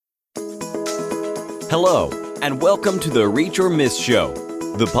Hello, and welcome to the Reach or Miss Show,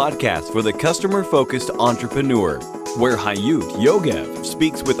 the podcast for the customer-focused entrepreneur, where Hayut Yogev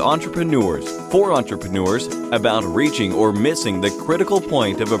speaks with entrepreneurs for entrepreneurs about reaching or missing the critical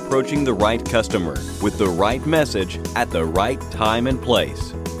point of approaching the right customer with the right message at the right time and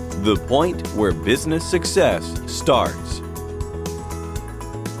place. The point where business success starts.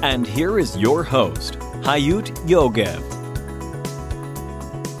 And here is your host, Hayut Yogev.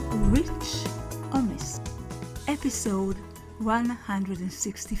 Reach or Miss, episode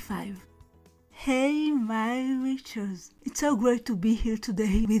 165. Hey, my Reachers! It's so great to be here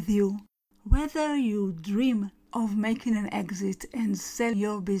today with you. Whether you dream of making an exit and sell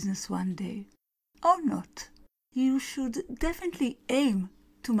your business one day or not, you should definitely aim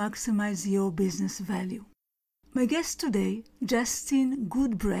to maximize your business value. My guest today, Justin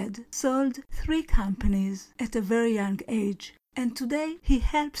Goodbread, sold 3 companies at a very young age. And today he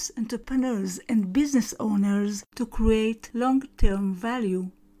helps entrepreneurs and business owners to create long-term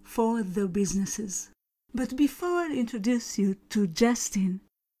value for their businesses. But before I introduce you to Justin,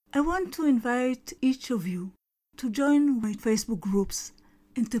 I want to invite each of you to join my Facebook groups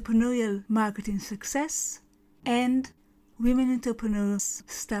Entrepreneurial Marketing Success and Women Entrepreneurs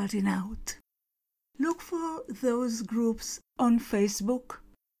Starting Out. Look for those groups on Facebook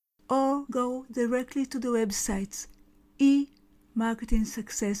or go directly to the websites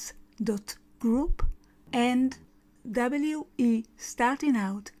emarketingsuccess.group and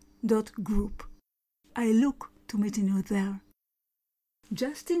westartingout.group. I look to meeting you there.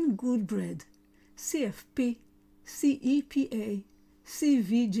 Justin Goodbread, CFP, CEPA,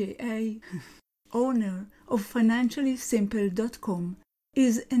 CVJA, owner of FinanciallySimple.com,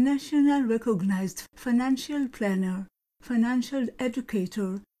 is a national recognized financial planner, financial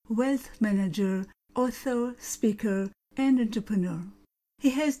educator, wealth manager, author, speaker, and entrepreneur. He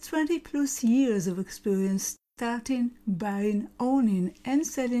has 20 plus years of experience starting, buying, owning, and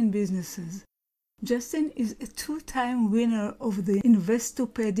selling businesses. Justin is a 2-time winner of the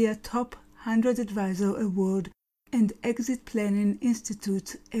Investopedia Top 100 Advisor Award and Exit Planning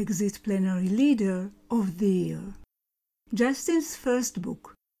Institute Exit Planner Leader of the Year. Justin's first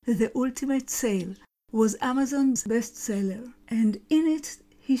book, The Ultimate Sale, was Amazon's bestseller, and in it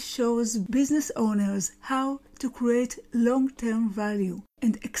he shows business owners how to create long-term value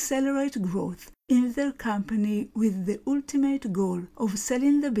and accelerate growth in their company with the ultimate goal of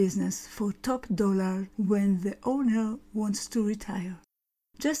selling the business for top dollar when the owner wants to retire.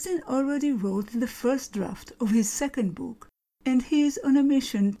 Justin already wrote the first draft of his second book, and he is on a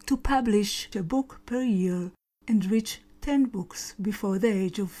mission to publish a book per year and reach 10 books before the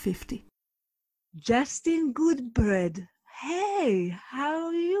age of 50. Justin Goodbread. Hey, how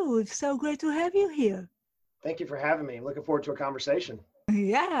are you? It's so great to have you here. Thank you for having me. I'm looking forward to a conversation.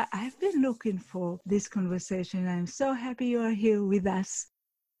 Yeah, I've been looking for this conversation. I'm so happy you are here with us.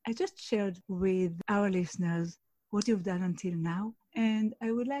 I just shared with our listeners what you've done until now, and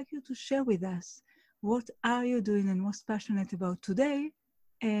I would like you to share with us what are you doing and most passionate about today,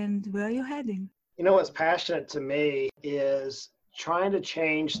 and where are you heading? You know what's passionate to me is trying to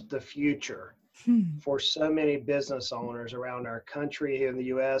change the future for so many business owners around our country here in the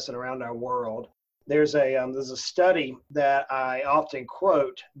U.S. and around our world. There's a study that I often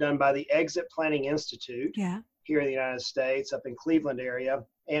quote done by the Exit Planning Institute here in the United States up in Cleveland area.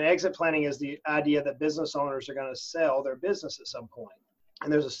 And exit planning is the idea that business owners are going to sell their business at some point.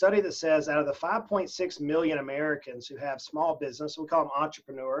 And there's a study that says out of the 5.6 million Americans who have small business, we call them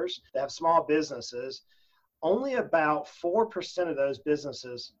entrepreneurs, that have small businesses, only about 4% of those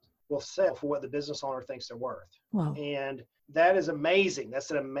businesses will sell for what the business owner thinks they're worth. Wow. And that is amazing.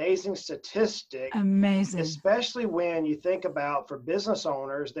 That's an amazing statistic. Amazing. Especially when you think about, for business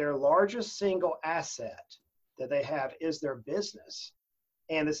owners, their largest single asset that they have is their business.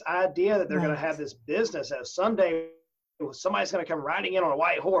 And this idea that they're going to have this business that someday somebody's going to come riding in on a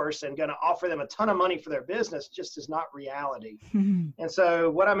white horse and going to offer them a ton of money for their business just is not reality. And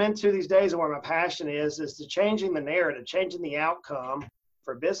so what I'm into these days and where my passion is to changing the narrative, changing the outcome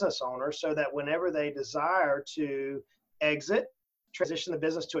for business owners so that whenever they desire to exit, transition the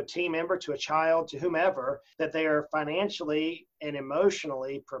business to a team member, to a child, to whomever, that they are financially and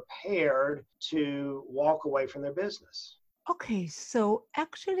emotionally prepared to walk away from their business. Okay, so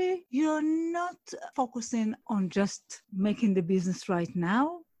actually you're not focusing on just making the business right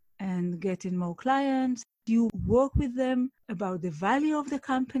now and getting more clients. You work with them about the value of the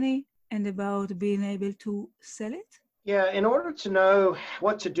company and about being able to sell it? Yeah, in order to know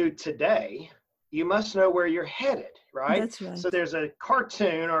what to do today, you must know where you're headed, right? That's right. So there's a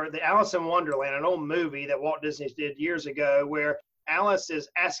cartoon or the Alice in Wonderland, an old movie that Walt Disney did years ago where Alice is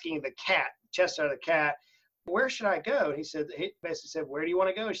asking the cat, Chester the cat, where should I go? And he basically said, where do you want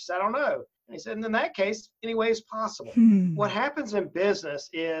to go? She said, I don't know. And he said, in that case, any way is possible. What happens in business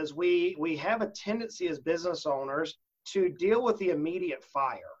is we have a tendency as business owners to deal with the immediate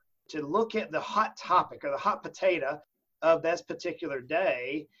fire, to look at the hot topic or the hot potato of that particular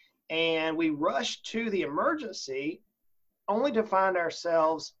day, and we rush to the emergency only to find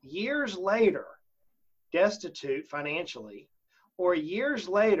ourselves years later destitute financially, or years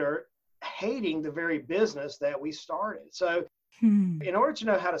later hating the very business that we started. So in order to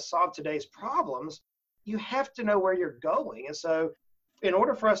know how to solve today's problems, you have to know where you're going. And so in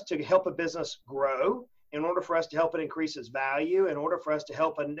order for us to help a business grow, in order for us to help it increase its value, in order for us to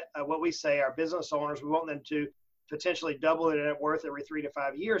help what we say our business owners, we want them to potentially double their net worth every 3 to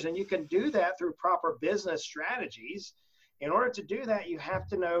 5 years. And you can do that through proper business strategies. In order to do that, you have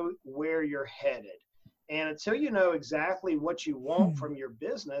to know where you're headed. And until you know exactly what you want from your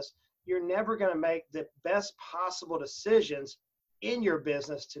business, you're never going to make the best possible decisions in your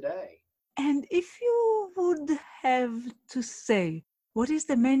business today. And if you would have to say, what is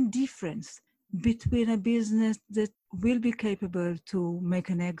the main difference between a business that will be capable to make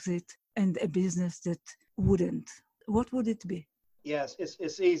an exit and a business that wouldn't? What would it be? Yes,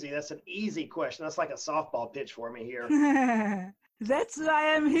 it's easy. That's an easy question. That's like a softball pitch for me here. That's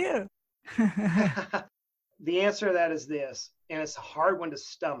why I'm here. The answer to that is this, and it's a hard one to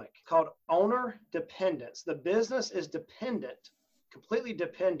stomach, called owner dependence. The business is completely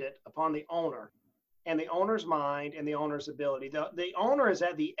dependent upon the owner and the owner's mind and the owner's ability. The owner is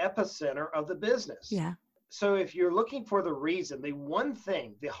at the epicenter of the business. Yeah. So if you're looking for the reason, the one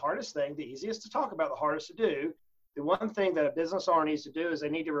thing, the hardest thing, the easiest to talk about, the hardest to do, the one thing that a business owner needs to do is they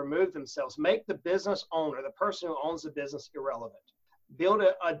need to remove themselves, make the business owner, the person who owns the business, irrelevant. Build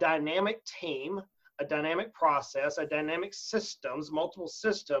a dynamic team, a dynamic process, a dynamic systems, multiple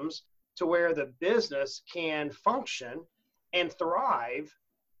systems, to where the business can function and thrive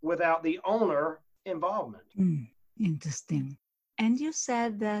without the owner involvement. Interesting. And you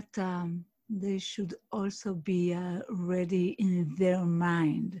said that they should also be ready in their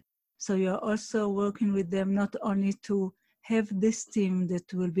mind. So you're also working with them not only to have this team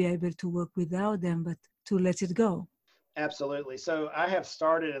that will be able to work without them, but to let it go. Absolutely. So I have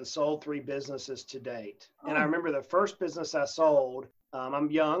started and sold 3 businesses to date. And I remember the first business I sold, I'm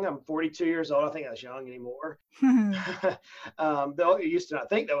young, I'm 42 years old. I think that's young anymore. Though I used to not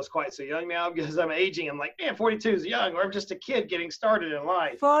think that was quite so young now because I'm aging. I'm like, man, 42 is young, or I'm just a kid getting started in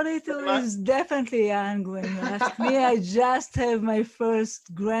life. 42 is definitely young when you ask me. I just have my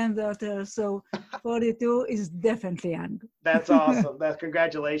first granddaughter, so 42 is definitely young. That's awesome.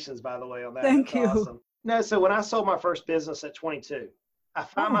 Congratulations, by the way, on that. Thank you. Awesome. No, so when I sold my first business at 22, I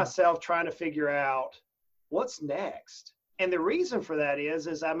found myself trying to figure out what's next. And the reason for that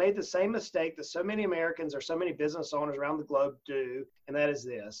is I made the same mistake that so many Americans or so many business owners around the globe do, and that is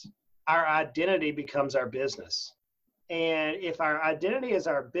this. Our identity becomes our business. And if our identity is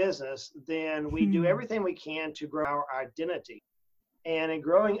our business, then we do everything we can to grow our identity. And in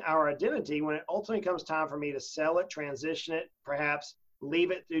growing our identity, when it ultimately comes time for me to sell it, transition it, perhaps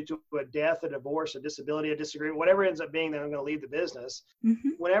leave it due to a death, a divorce, a disability, a disagreement, whatever it ends up being that I'm going to leave the business.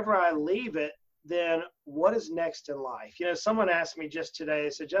 Whenever I leave it, then what is next in life? You know, someone asked me just today,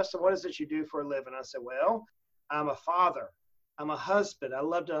 they said, Justin, what is it you do for a living? I said, well, I'm a father. I'm a husband. I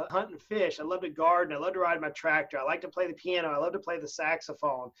love to hunt and fish. I love to garden. I love to ride my tractor. I like to play the piano. I love to play the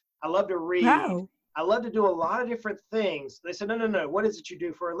saxophone. I love to read. Wow. I love to do a lot of different things. They said, no. What is it you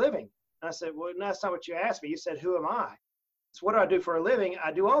do for a living? And I said, well, no, that's not what you asked me. You said, who am I? So what do I do for a living?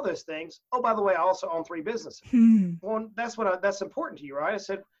 I do all those things. Oh, by the way, I also own 3 businesses. Well, that's important to you, right? I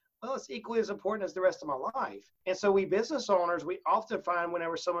said, well, it's equally as important as the rest of my life. And so we business owners, we often find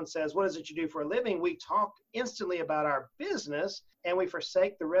whenever someone says, what is it you do for a living? We talk instantly about our business and we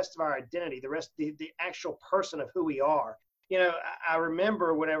forsake the rest of our identity, the actual person of who we are. You know, I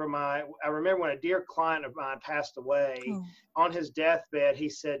remember when a dear client of mine passed away. On his deathbed, he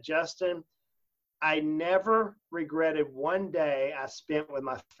said, Justin, I never regretted one day I spent with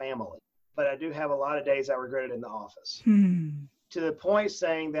my family, but I do have a lot of days I regretted in the office. To the point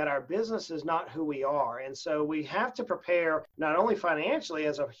saying that our business is not who we are. And so we have to prepare not only financially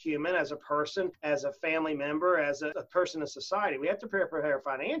as a human, as a person, as a family member, as a person in society, we have to prepare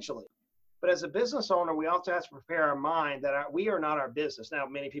financially. But as a business owner, we also have to prepare our mind that we are not our business. Now,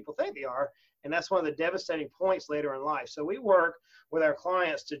 many people think they are, and that's one of the devastating points later in life. So we work with our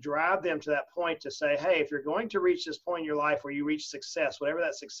clients to drive them to that point to say, hey, if you're going to reach this point in your life where you reach success, whatever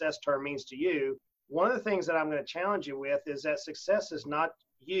that success term means to you, one of the things that I'm going to challenge you with is that success is not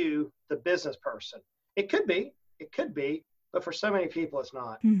you, the business person. It could be, But for so many people, it's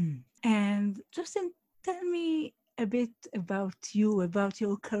not. And Justin, tell me a bit about you, about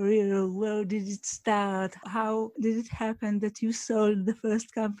your career. Where did it start? How did it happen that you sold the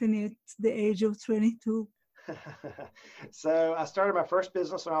first company at the age of 22? So I started my first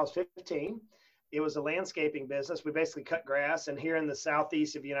business when I was 15. It was a landscaping business. We basically cut grass. And here in the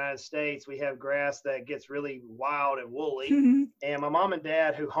southeast of the United States, we have grass that gets really wild and woolly. And my mom and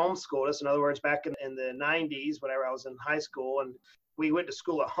dad, who homeschooled us, in other words, back in the 90s, whenever I was in high school, and we went to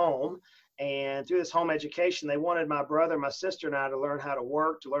school at home. And through this home education, they wanted my brother, my sister, and I to learn how to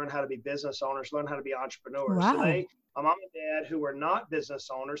work, to learn how to be business owners, learn how to be entrepreneurs. Wow. So my mom and dad, who were not business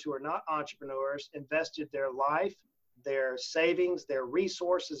owners, who were not entrepreneurs, invested their life, their savings, their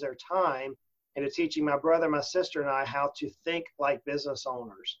resources, their time into teaching my brother, my sister, and I how to think like business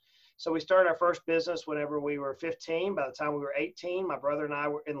owners. So we started our first business whenever we were 15. By the time we were 18, my brother and I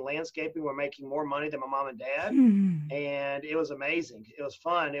were in landscaping. We're making more money than my mom and dad. And it was amazing. It was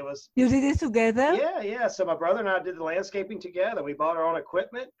fun. You did it together? Yeah. So my brother and I did the landscaping together. We bought our own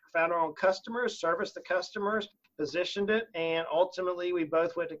equipment, found our own customers, serviced the customers, positioned it, and ultimately we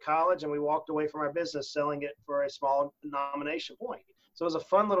both went to college and we walked away from our business selling it for a small nomination point. So it was a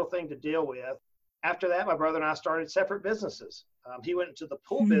fun little thing to deal with. After that, my brother and I started separate businesses. He went into the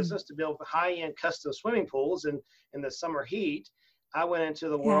pool business to build high-end custom swimming pools in the summer heat. I went into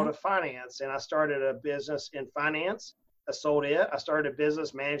the world of finance, and I started a business in finance. I sold it. I started a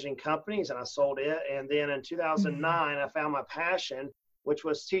business managing companies, and I sold it. And then in 2009, I found my passion, which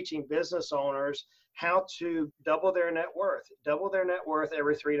was teaching business owners how to double their net worth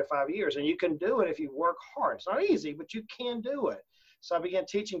every 3 to 5 years. And you can do it if you work hard. It's not easy, but you can do it. So I began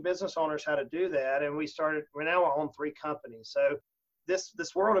teaching business owners how to do that. And we now own 3 companies. So this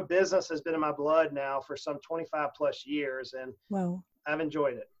world of business has been in my blood now for some 25 plus years. And wow. I've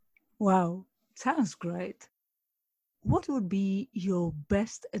enjoyed it. Wow. Sounds great. What would be your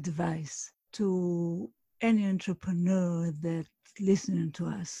best advice to any entrepreneur that's listening to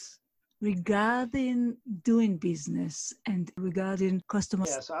us regarding doing business and regarding customers?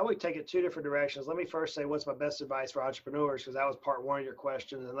 Yeah, so I would take it 2 different directions. Let me first say what's my best advice for entrepreneurs, because that was part 1 of your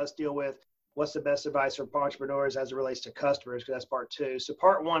question. And let's deal with what's the best advice for entrepreneurs as it relates to customers, because that's part 2. So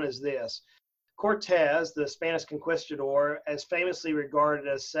part 1 is this. Cortez, the Spanish conquistador, is famously regarded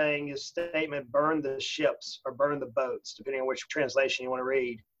as saying his statement, burn the ships or burn the boats, depending on which translation you want to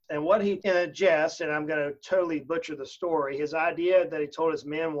read. And what he, in a jest, and I'm going to totally butcher the story, his idea that he told his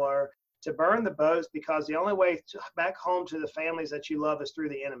men were to burn the boats because the only way back home to the families that you love is through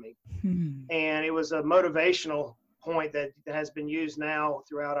the enemy. And it was a motivational point that has been used now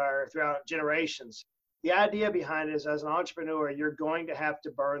throughout generations. The idea behind it is, as an entrepreneur, you're going to have to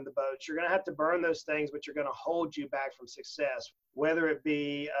burn the boats. You're going to have to burn those things, but you're going to hold you back from success, whether it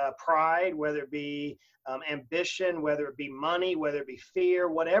be pride, whether it be ambition, whether it be money, whether it be fear,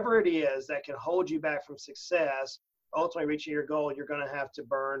 whatever it is that can hold you back from success. Ultimately reaching your goal, you're going to have to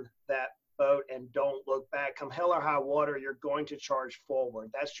burn that boat and don't look back. Come hell or high water, you're going to charge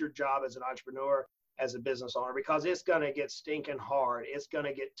forward. That's your job as an entrepreneur, as a business owner, because it's going to get stinking hard. It's going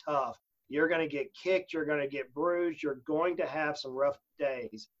to get tough. You're going to get kicked. You're going to get bruised. You're going to have some rough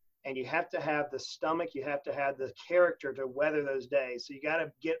days. And you have to have the stomach. You have to have the character to weather those days. So you got to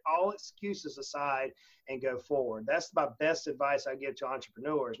get all excuses aside and go forward. That's my best advice I give to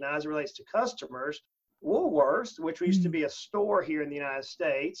entrepreneurs. Now, as it relates to customers, Woolworths, which used to be a store here in the United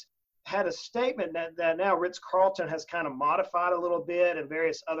States, had a statement that now Ritz-Carlton has kind of modified a little bit, and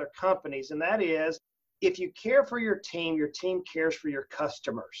various other companies. And that is, if you care for your team cares for your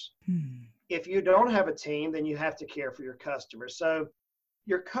customers. If you don't have a team, then you have to care for your customers. So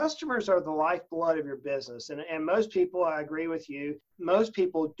your customers are the lifeblood of your business. And most people, I agree with you, most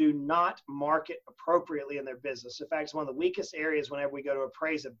people do not market appropriately in their business. In fact, it's one of the weakest areas whenever we go to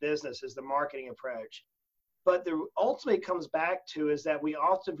appraise a business is the marketing approach. But the ultimately comes back to is that we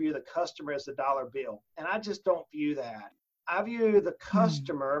often view the customer as the dollar bill. And I just don't view that. I view the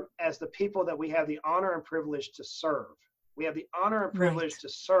customer as the people that we have the honor and privilege to serve. We have the honor and privilege to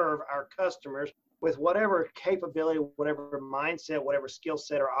serve our customers with whatever capability, whatever mindset, whatever skill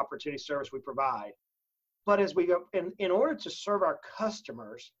set or opportunity service we provide. But as we go, in order to serve our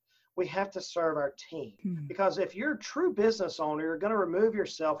customers, we have to serve our team. Because if you're a true business owner, you're going to remove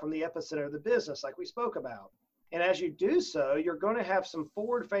yourself from the epicenter of the business, like we spoke about. And as you do so, you're going to have some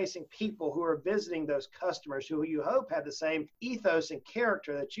forward-facing people who are visiting those customers who you hope have the same ethos and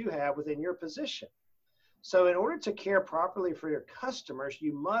character that you have within your position. So in order to care properly for your customers,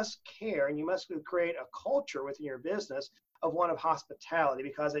 you must care and you must create a culture within your business of one of hospitality,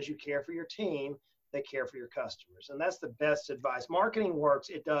 because as you care for your team, they care for your customers. And that's the best advice. Marketing works.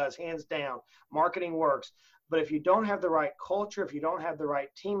 It does, hands down. Marketing works. But if you don't have the right culture, if you don't have the right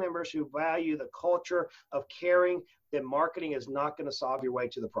team members who value the culture of caring, then marketing is not going to solve your way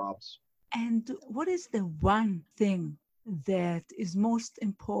to the problems. And what is the one thing that is most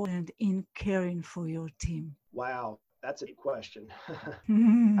important in caring for your team? Wow, that's a deep question.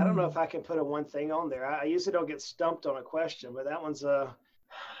 I don't know if I can put a one thing on there. I usually don't get stumped on a question, but that one's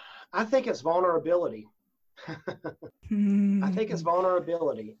I think it's vulnerability. I think it's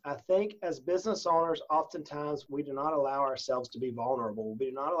vulnerability. I think as business owners, oftentimes we do not allow ourselves to be vulnerable. We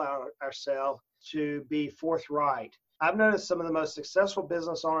do not allow ourselves to be forthright. I've noticed some of the most successful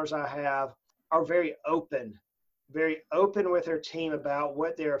business owners I have are very open with their team about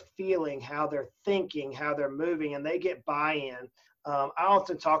what they're feeling, how they're thinking, how they're moving, and they get buy-in. I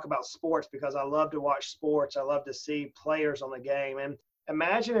often talk about sports because I love to watch sports. I love to see players on the game. And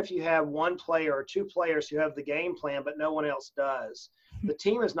imagine if you have one player or two players who have the game plan, but no one else does. The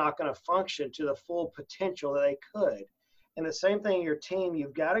team is not going to function to the full potential that they could. And the same thing in your team,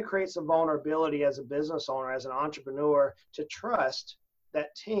 you've got to create some vulnerability as a business owner, as an entrepreneur, to trust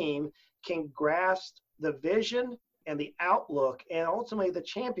that team can grasp the vision and the outlook and ultimately the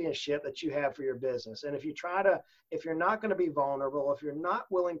championship that you have for your business. And if you're not going to be vulnerable, if you're not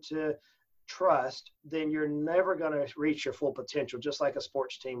willing to trust, then you're never going to reach your full potential, just like a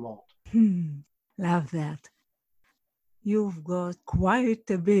sports team won't. Love that. You've got quite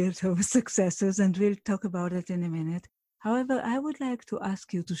a bit of successes, and we'll talk about it in a minute. However, I would like to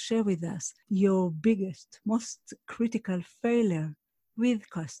ask you to share with us your biggest, most critical failure with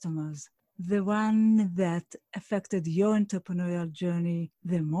customers, the one that affected your entrepreneurial journey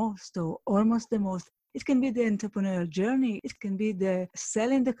the most or almost the most. It can be the entrepreneurial journey, it can be the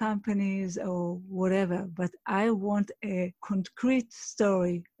selling the companies or whatever, but I want a concrete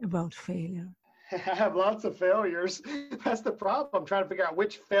story about failure. I have lots of failures. That's the problem. I'm trying to figure out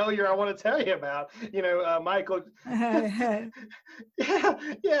which failure I want to tell you about. Michael. Yeah,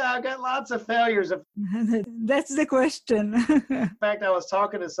 I've got lots of failures. That's the question. In fact, I was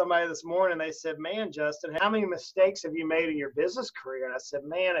talking to somebody this morning. They said, "Man, Justin, how many mistakes have you made in your business career?" And I said,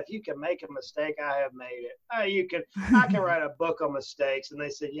 "Man, if you can make a mistake, I have made it. I can write a book on mistakes." And they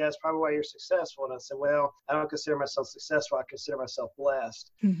said, "Yes, probably why you're successful." And I said, "Well, I don't consider myself successful. I consider myself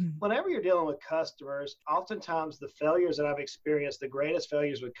blessed." Whenever you're dealing with customers, oftentimes the failures that I've experienced, the greatest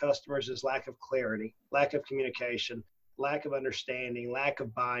failures with customers is lack of clarity, lack of communication, lack of understanding, lack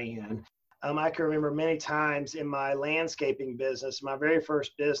of buy-in. I can remember many times in my landscaping business, my very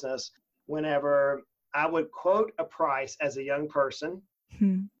first business, whenever I would quote a price as a young person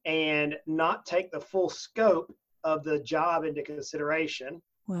and not take the full scope of the job into consideration.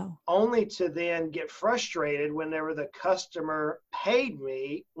 Wow. Only to then get frustrated whenever the customer paid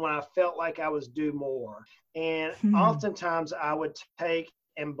me when I felt like I was due more. And oftentimes I would take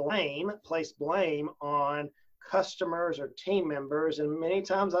and place blame on customers or team members. And many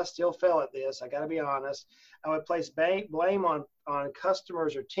times I still fail at this. I got to be honest. I would place blame on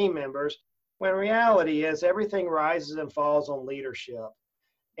customers or team members when reality is everything rises and falls on leadership.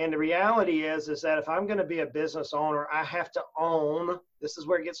 And the reality is that if I'm going to be a business owner, I have to own, this is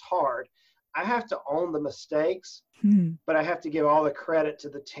where it gets hard. I have to own the mistakes, but I have to give all the credit to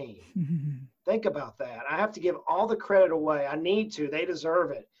the team. Think about that. I have to give all the credit away. I need to. They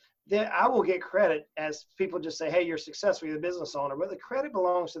deserve it. Then I will get credit as people just say, "Hey, you're successful, you're the business owner." But the credit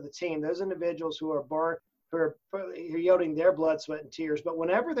belongs to the team. Those individuals who are yielding their blood, sweat, and tears. But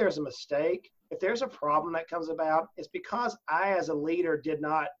whenever there's a mistake, if there's a problem that comes about, it's because I, as a leader, did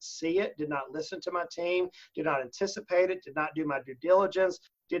not see it, did not listen to my team, did not anticipate it, did not do my due diligence,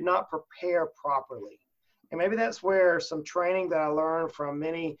 did not prepare properly. And maybe that's where some training that I learned from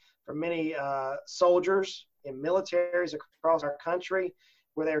many soldiers in militaries across our country,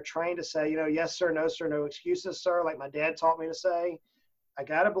 where they're trained to say, yes, sir, no excuses, sir, like my dad taught me to say. I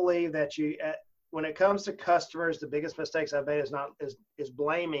got to believe that when it comes to customers, the biggest mistakes I've made is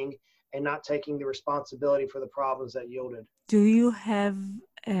blaming and not taking the responsibility for the problems that yielded. Do you have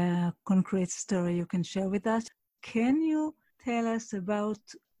a concrete story you can share with us? Can you tell us about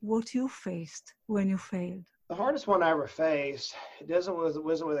what you faced when you failed? The hardest one I ever faced, it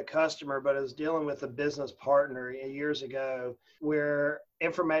wasn't with a customer, but it was dealing with a business partner years ago where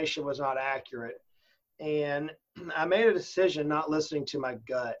information was not accurate. And I made a decision not listening to my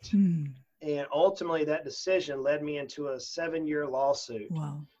gut. And ultimately that decision led me into a 7-year lawsuit.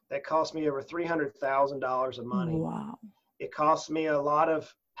 Wow. That cost me over $300,000 of money. Wow. It cost me a lot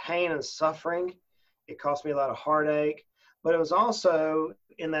of pain and suffering. It cost me a lot of heartache. But it was also,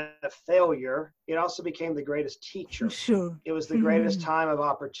 in that failure, it also became the greatest teacher. Sure. It was the greatest time of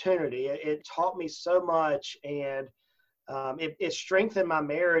opportunity. It taught me so much. And It strengthened my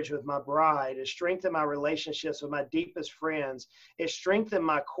marriage with my bride. It strengthened my relationships with my deepest friends. It strengthened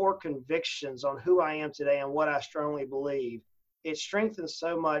my core convictions on who I am today and what I strongly believe. It strengthens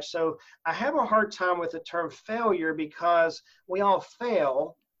so much. So I have a hard time with the term failure because we all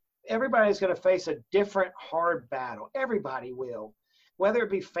fail. Everybody's going to face a different hard battle. Everybody will. Whether it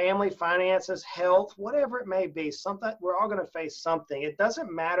be family, finances, health, whatever it may be, something, we're all going to face something. It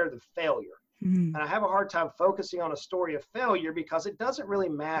doesn't matter the failure. And I have a hard time focusing on a story of failure because it doesn't really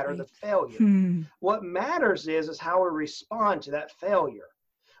matter the failure. What matters is how we respond to that failure.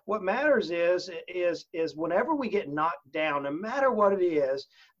 What matters is whenever we get knocked down, no matter what it is,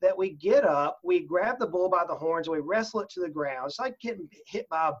 that we get up, we grab the bull by the horns, and we wrestle it to the ground. It's like getting hit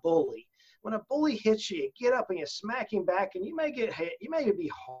by a bully. When a bully hits you, you get up and you smack him back, and you may get hit. You may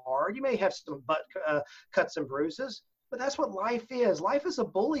be hard. You may have some butt cuts and bruises. But that's what life is. Life is a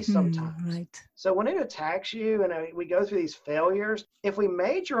bully sometimes. Right. So when it attacks you and we go through these failures, if we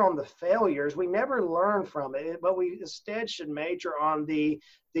major on the failures, we never learn from it. But we instead should major on the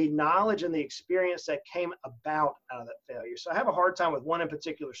knowledge and the experience that came about out of that failure. So I have a hard time with one in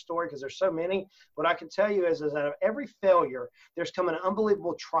particular story because there's so many. What I can tell you is out of every failure, there's come an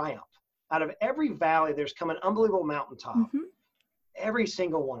unbelievable triumph. Out of every valley, there's come an unbelievable mountaintop. Every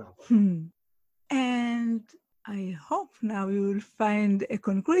single one of them. And I hope now you will find a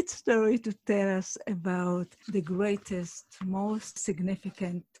concrete story to tell us about the greatest, most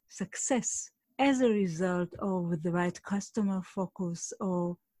significant success as a result of the right customer focus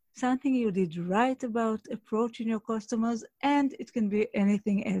or something you did right about approaching your customers, and it can be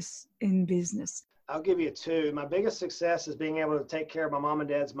anything else in business. I'll give you two. My biggest success is being able to take care of my mom and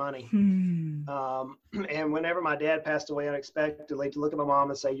dad's money. And whenever my dad passed away unexpectedly, to look at my mom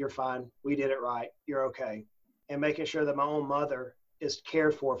and say, "You're fine. We did it right. You're okay." And making sure that my own mother is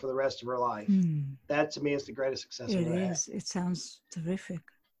cared for the rest of her life. That to me is the greatest success I've ever had. It sounds terrific.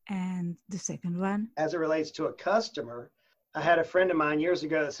 And the second one? As it relates to a customer, I had a friend of mine years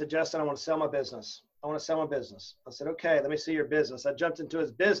ago that said, "Justin, I want to sell my business. I want to sell my business." I said, "Okay, let me see your business." I jumped into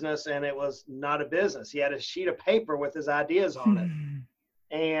his business and it was not a business. He had a sheet of paper with his ideas on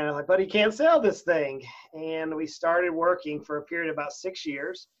it. And I'm like, "But he can't sell this thing." And we started working for a period of about 6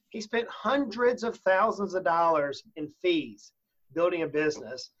 years. He spent hundreds of thousands of dollars in fees building a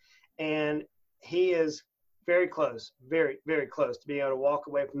business. And he is very close, very, very close to being able to walk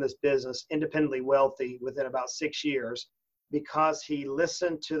away from this business independently wealthy within about 6 years because he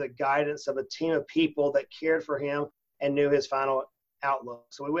listened to the guidance of a team of people that cared for him and knew his final outlook.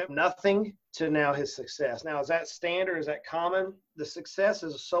 So we went from nothing to now his success. Now, is that standard? Is that common? The success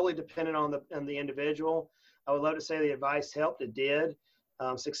is solely dependent on the individual. I would love to say the advice helped. It did.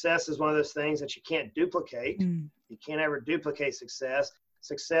 Success is one of those things that you can't duplicate. You can't ever duplicate success.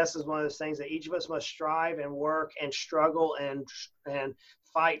 Success is one of those things that each of us must strive and work and struggle and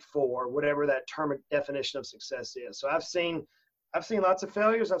fight for, whatever that term definition of success is. So I've seen lots of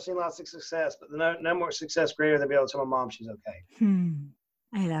failures. I've seen lots of success, but no more success greater than being able to tell my mom she's okay.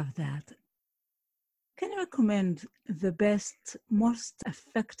 I love that. Can you recommend the best, most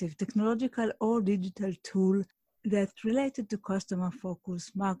effective technological or digital tool that's related to customer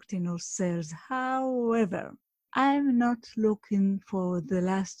focus, marketing, or sales? However, I'm not looking for the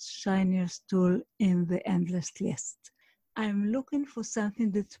last shiniest tool in the endless list. I'm looking for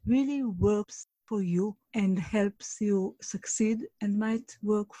something that really works for you and helps you succeed and might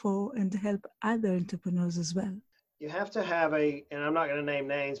work for and help other entrepreneurs as well. You have to have and I'm not going to name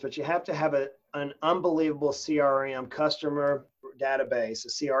names, but you have to have an unbelievable CRM, customer database, a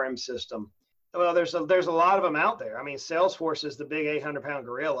CRM system. Well, there's a lot of them out there. I mean, Salesforce is the big 800-pound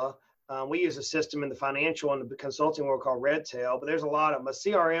gorilla. We use a system in the financial and the consulting world called Redtail, but there's a lot of them. A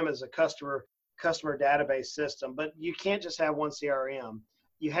CRM is a customer database system, but you can't just have one CRM.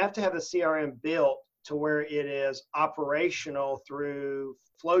 You have to have the CRM built to where it is operational through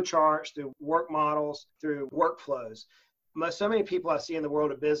flowcharts, through work models, through workflows. So many people I see in the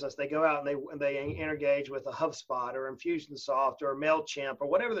world of business, they go out and they engage with a HubSpot or Infusionsoft or MailChimp or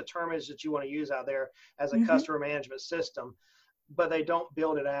whatever the term is that you want to use out there as a customer management system, but they don't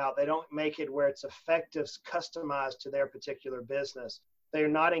build it out. They don't make it where it's effective, customized to their particular business. They're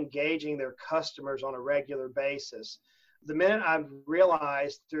not engaging their customers on a regular basis. The minute I've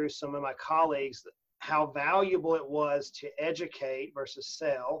realized through some of my colleagues how valuable it was to educate versus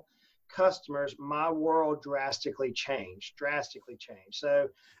sell customers, my world drastically changed. So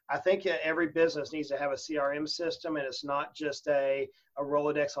I think that every business needs to have a CRM system, and it's not just a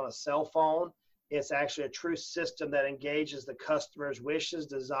Rolodex on a cell phone. It's actually a true system that engages the customer's wishes,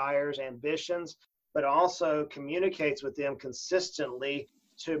 desires, ambitions, but also communicates with them consistently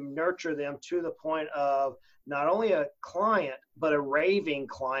to nurture them to the point of not only a client, but a raving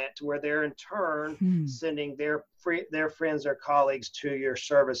client, to where they're in turn sending their friends, their colleagues to your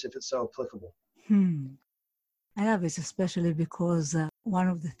service if it's so applicable. I love it, especially because one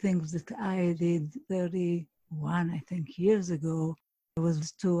of the things that I did 31, I think, years ago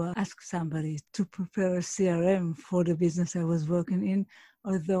was to ask somebody to prepare a CRM for the business I was working in,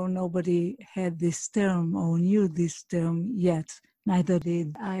 although nobody had this term or knew this term yet. Neither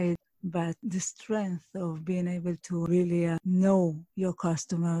did I. But the strength of being able to really know your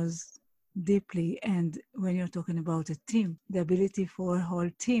customers deeply, and when you're talking about a team, the ability for a whole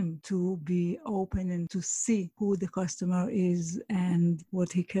team to be open and to see who the customer is and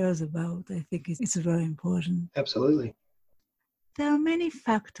what he cares about, I think it's very important. Absolutely. There are many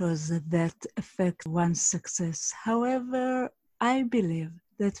factors that affect one's success. However, I believe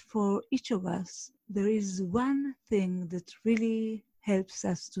that for each of us, there is one thing that really helps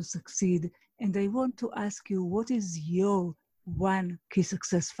us to succeed. And I want to ask you, what is your one key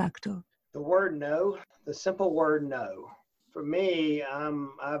success factor? The word no, the simple word no. For me,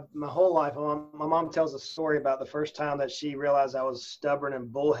 my whole life, my mom tells a story about the first time that she realized I was stubborn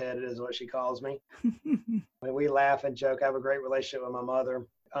and bullheaded, is what she calls me. When we laugh and joke, I have a great relationship with my mother.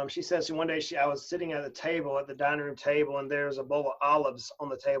 She says one day I was sitting at the dining room table, and there's a bowl of olives on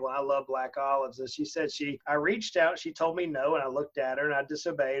the table. And I love black olives. And she said I reached out, she told me no, and I looked at her and I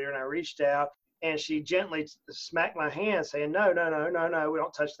disobeyed her, and I reached out and she gently smacked my hand saying, no, we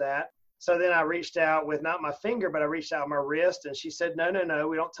don't touch that. So then I reached out with not my finger, but I reached out with my wrist, and she said, no,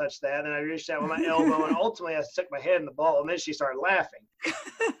 we don't touch that. And I reached out with my elbow, and ultimately I stuck my head in the bowl, and then she started laughing.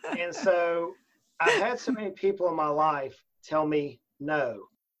 And so I've had so many people in my life tell me no.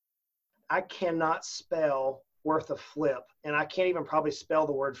 I cannot spell worth a flip, and I can't even probably spell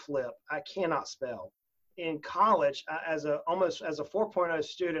the word flip. I cannot spell. In college, as a 4.0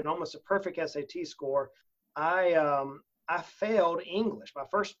 student, almost a perfect SAT score, I failed English, my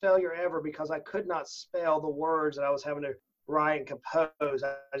first failure ever, because I could not spell the words that I was having to write and compose.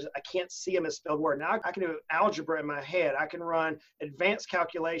 I can't see them as spelled words. Now I can do algebra in my head. I can run advanced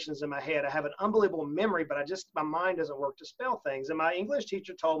calculations in my head. I have an unbelievable memory, but my mind doesn't work to spell things. And my English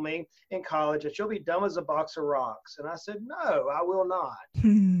teacher told me in college that you'll be dumb as a box of rocks. And I said, no, I will not.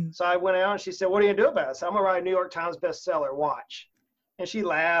 So I went out and she said, what are you going to do about it? So I'm going to write a New York Times bestseller, watch. And she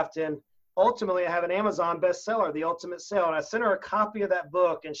laughed, and ultimately, I have an Amazon bestseller, The Ultimate Sale. And I sent her a copy of that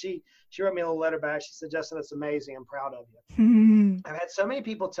book, and she wrote me a little letter back. She said, Justin, that's amazing. I'm proud of you. I've had so many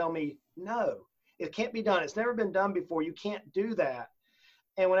people tell me, no, it can't be done. It's never been done before. You can't do that.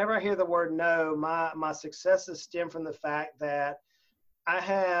 And whenever I hear the word no, my successes stem from the fact that I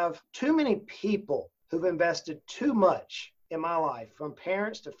have too many people who've invested too much in my life, from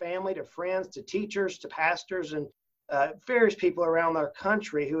parents to family to friends to teachers to pastors and various people around our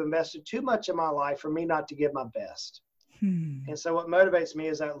country who invested too much in my life for me not to give my best. And so what motivates me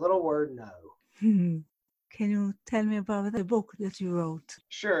is that little word no. Can you tell me about the book that you wrote?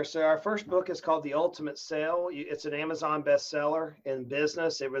 Sure. So our first book is called The Ultimate Sale. It's an Amazon bestseller in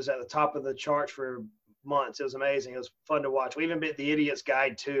business. It was at the top of the charts for months. It was amazing. It was fun to watch. We even beat The Idiot's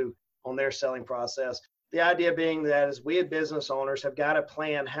Guide too on their selling process. The idea being that as we as business owners have got to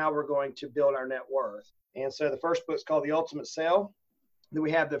plan how we're going to build our net worth. And so the first book's called The Ultimate Sale. Then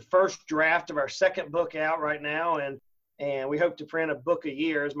we have the first draft of our second book out right now, and we hope to print a book a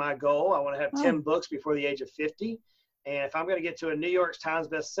year is my goal. I want to have 10 books before the age of 50. And if I'm going to get to a New York Times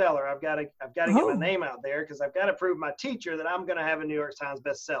bestseller, I've got to get my name out there, because I've got to prove my teacher that I'm going to have a New York Times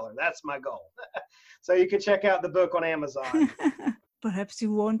bestseller. That's my goal. So you can check out the book on Amazon. Perhaps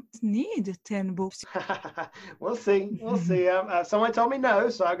you won't need 10 books. We'll see. Someone told me no,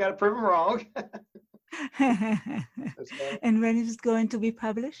 so I've got to prove them wrong. And when is it going to be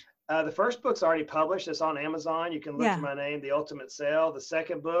published? The first book's already published. It's on Amazon. You can look for my name, The Ultimate Sale. The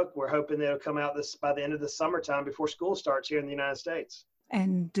second book, we're hoping that it'll come out by the end of the summertime before school starts here in the United States.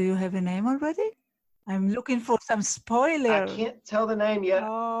 And do you have a name already? I'm looking for some spoiler. I can't tell the name yet.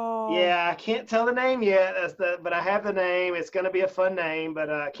 Oh. Yeah, I can't tell the name yet. But I have the name. It's going to be a fun name, but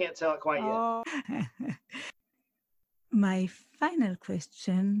I can't tell it quite yet. My final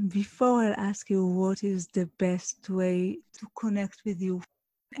question, before I ask you what is the best way to connect with you,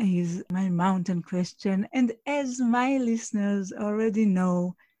 is my mountain question. And as my listeners already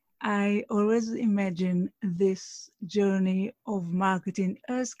know, I always imagine this journey of marketing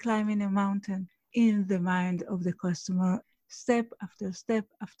as climbing a mountain in the mind of the customer, step after step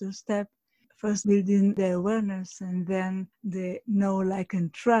after step, first building the awareness, and then the know, like,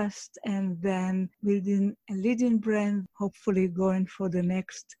 and trust, and then building a leading brand, hopefully going for the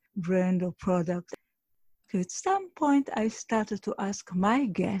next brand or product. At some point, I started to ask my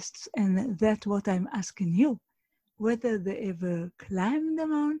guests, and that's what I'm asking you, whether they ever climbed a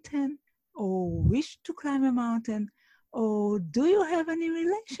mountain or wish to climb a mountain, or do you have any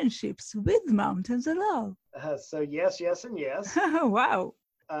relationships with mountains at all? So yes, yes, and yes. Wow.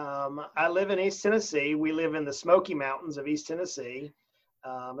 I live in East Tennessee. We live in the Smoky Mountains of East Tennessee.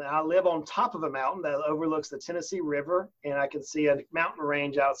 And I live on top of a mountain that overlooks the Tennessee River, and I can see a mountain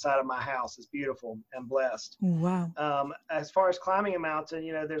range outside of my house. It's beautiful and blessed. Wow. As far as climbing a mountain,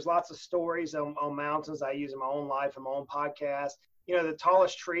 there's lots of stories on mountains I use in my own life and my own podcast. The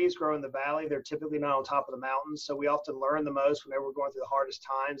tallest trees grow in the valley. They're typically not on top of the mountains. So we often learn the most whenever we're going through the hardest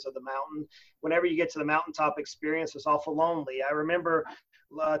times of the mountain. Whenever you get to the mountaintop experience, it's awful lonely. I remember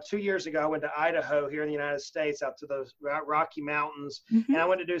 2 years ago, I went to Idaho here in the United States, out to those Rocky Mountains, and I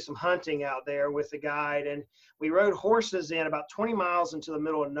went to do some hunting out there with a guide, and we rode horses in about 20 miles into the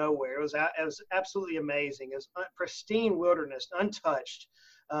middle of nowhere. It was absolutely amazing. It was pristine wilderness, untouched.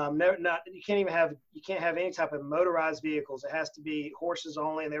 You can't have any type of motorized vehicles. It has to be horses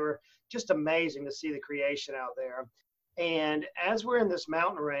only, and they were just amazing to see the creation out there. And as we're in this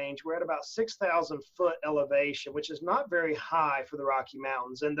mountain range, we're at about 6,000 foot elevation, which is not very high for the Rocky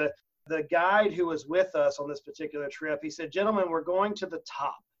Mountains. And the guide who was with us on this particular trip, he said, "Gentlemen, we're going to the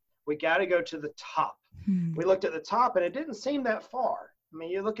top. We got to go to the top." We looked at the top, and it didn't seem that far. I mean,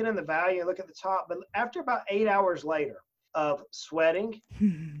 you're looking in the valley, you look at the top, but after about 8 hours later of sweating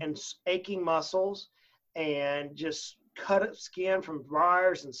and aching muscles and just cut up skin from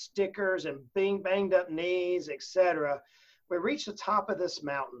briars and stickers and banged up knees, etc., we reached the top of this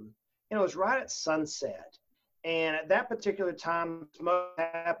mountain. It was right at sunset. And at that particular time, smoke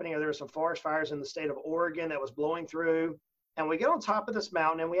happening, or there were some forest fires in the state of Oregon that was blowing through. And we get on top of this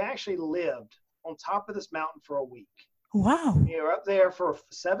mountain, and we actually lived on top of this mountain for a week. Wow. We were up there for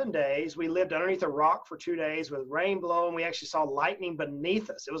 7 days. We lived underneath a rock for 2 days with rain blowing. We actually saw lightning beneath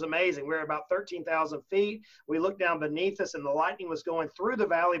us. It was amazing. We were about 13,000 feet. We looked down beneath us, and the lightning was going through the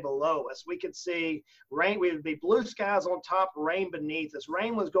valley below us. We could see rain. We would be blue skies on top, rain beneath us.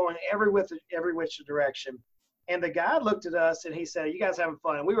 Rain was going every which direction. And the guide looked at us, and he said, "You guys having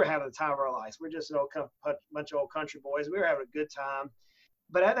fun?" And we were having the time of our lives. We're just a bunch of old country boys. We were having a good time.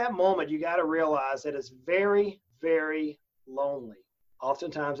 But at that moment, you got to realize that it's very, very lonely,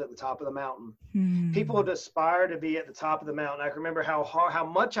 oftentimes at the top of the mountain. People would aspire to be at the top of the mountain. I can remember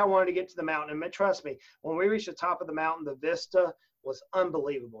how much I wanted to get to the mountain. And trust me, when we reached the top of the mountain, the vista was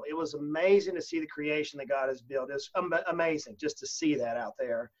unbelievable. It was amazing to see the creation that God has built. It's amazing just to see that out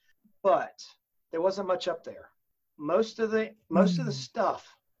there. But there wasn't much up there. Most of the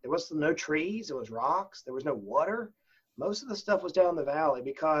stuff, there was no trees, there was rocks, there was no water. Most of the stuff was down the valley,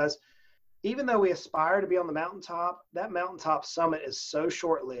 because even though we aspire to be on the mountaintop, that mountaintop summit is so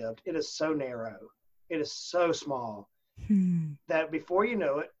short-lived. It is so narrow. It is so small that before you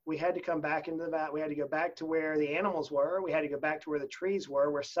know it, we had to come back into the valley. We had to go back to where the animals were. We had to go back to where the trees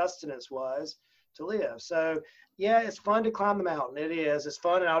were, where sustenance was to live. So yeah, it's fun to climb the mountain. It is. It's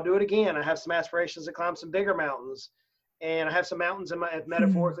fun, and I'll do it again. I have some aspirations to climb some bigger mountains. And I have some mountains,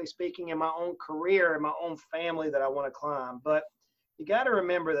 metaphorically speaking, in my own career, in my own family that I want to climb. But you got to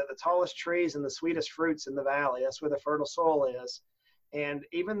remember that the tallest trees and the sweetest fruits in the valley, that's where the fertile soil is. And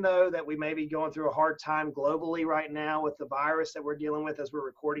even though that we may be going through a hard time globally right now with the virus that we're dealing with as we're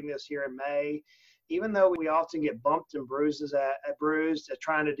recording this here in May, even though we often get bumped and bruised at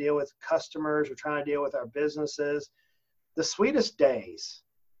trying to deal with customers or trying to deal with our businesses, the sweetest days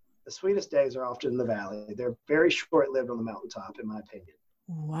are often in the valley. They're very short-lived on the mountaintop, in my opinion.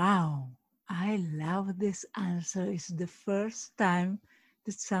 Wow. I love this answer. It's the first time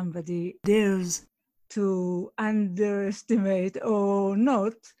that somebody dares to underestimate or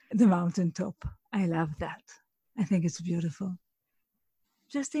not the mountaintop. I love that. I think it's beautiful.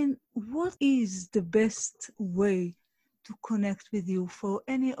 Justin, what is the best way to connect with you for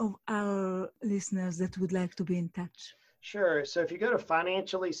any of our listeners that would like to be in touch? Sure. So if you go to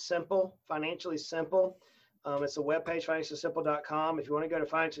Financially Simple, it's a webpage, financiallysimple.com. If you want to go to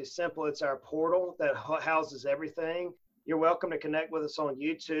Financially Simple, it's our portal that houses everything. You're welcome to connect with us on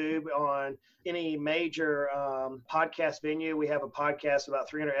YouTube, on any major podcast venue. We have a podcast, about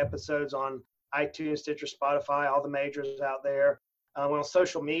 300 episodes on iTunes, Stitcher, Spotify, all the majors out there. We're on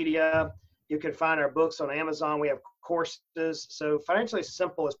social media. You can find our books on Amazon. We have courses. So Financially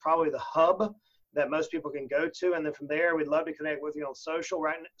Simple is probably the hub that most people can go to. And then from there, we'd love to connect with you on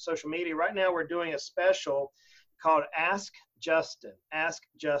social media. Right now, we're doing a special called Ask Justin. Ask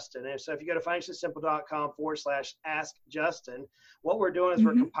Justin. And so if you go to financiallysimple.com/Ask Justin, what we're doing is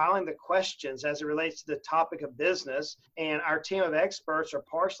we're compiling the questions as it relates to the topic of business, and our team of experts are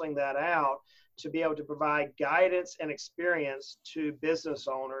parceling that out to be able to provide guidance and experience to business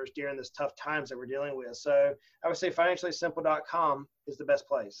owners during this tough times that we're dealing with. So I would say financiallysimple.com is the best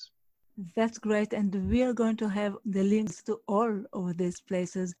place. That's great. And we are going to have the links to all of these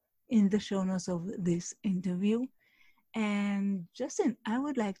places in the show notes of this interview. And Justin, I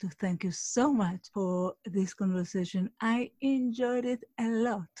would like to thank you so much for this conversation. I enjoyed it a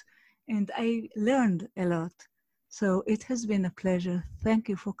lot and I learned a lot. So it has been a pleasure. Thank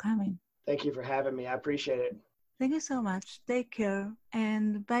you for coming. Thank you for having me. I appreciate it. Thank you so much. Take care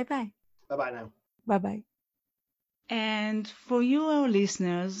and bye-bye. Bye-bye now. Bye-bye. And for you, our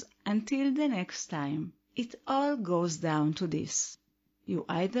listeners, until the next time, it all goes down to this. You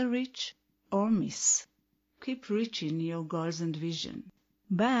either reach or miss. Keep reaching your goals and vision.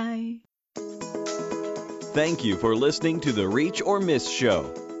 Bye. Thank you for listening to the Reach or Miss Show,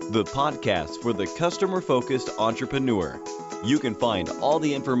 the podcast for the customer-focused entrepreneur. You can find all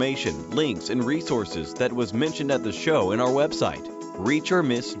the information, links, and resources that was mentioned at the show in our website,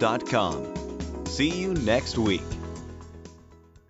 reachormiss.com. See you next week.